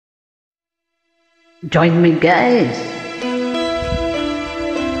Join me, guys.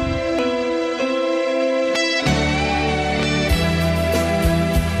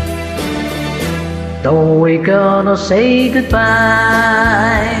 Though we're gonna say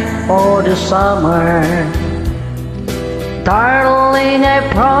goodbye for the summer, darling, I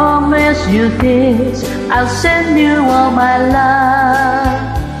promise you this, I'll send you all my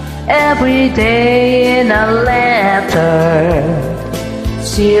love every day in a letter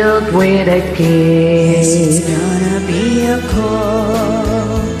sealed with a kiss. It's gonna be a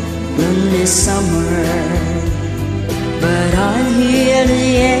cold, lonely summer, but I'll hear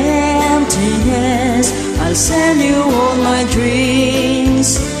the emptiness. I'll send you all my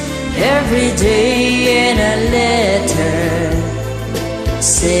dreams every day in a letter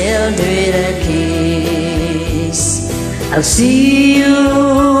sealed with a kiss. I'll see you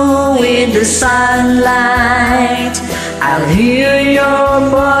in the sunlight, I'll hear your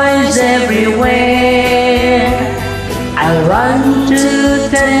voice everywhere. I'll run to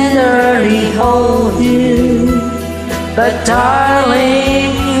tenderly hold you, but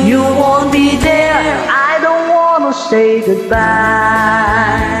darling, you won't be there. I don't wanna say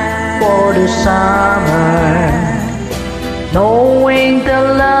goodbye for the summer, knowing the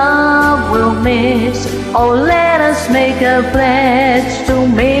love we'll miss. Oh, let us make a pledge to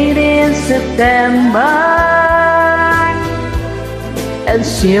meet in September and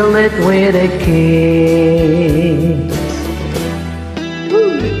seal it with a kiss.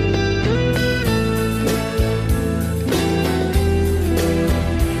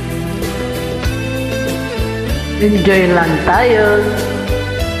 Enjoy lang tayo.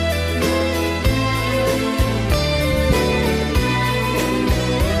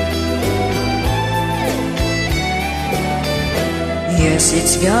 Yes,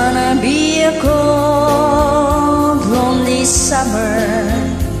 it's gonna be a cold, lonely summer,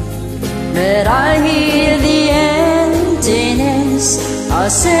 but I hear the emptiness. I'll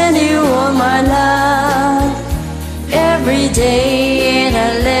send you all my love every day in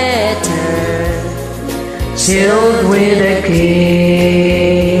a letter sealed with a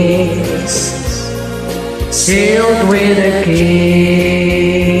kiss, sealed with a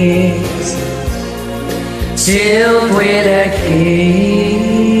kiss, sealed with a kiss.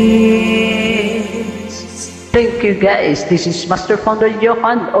 Thank you, guys. This is Master Founder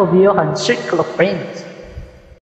Johan of Johan Circle of Friends.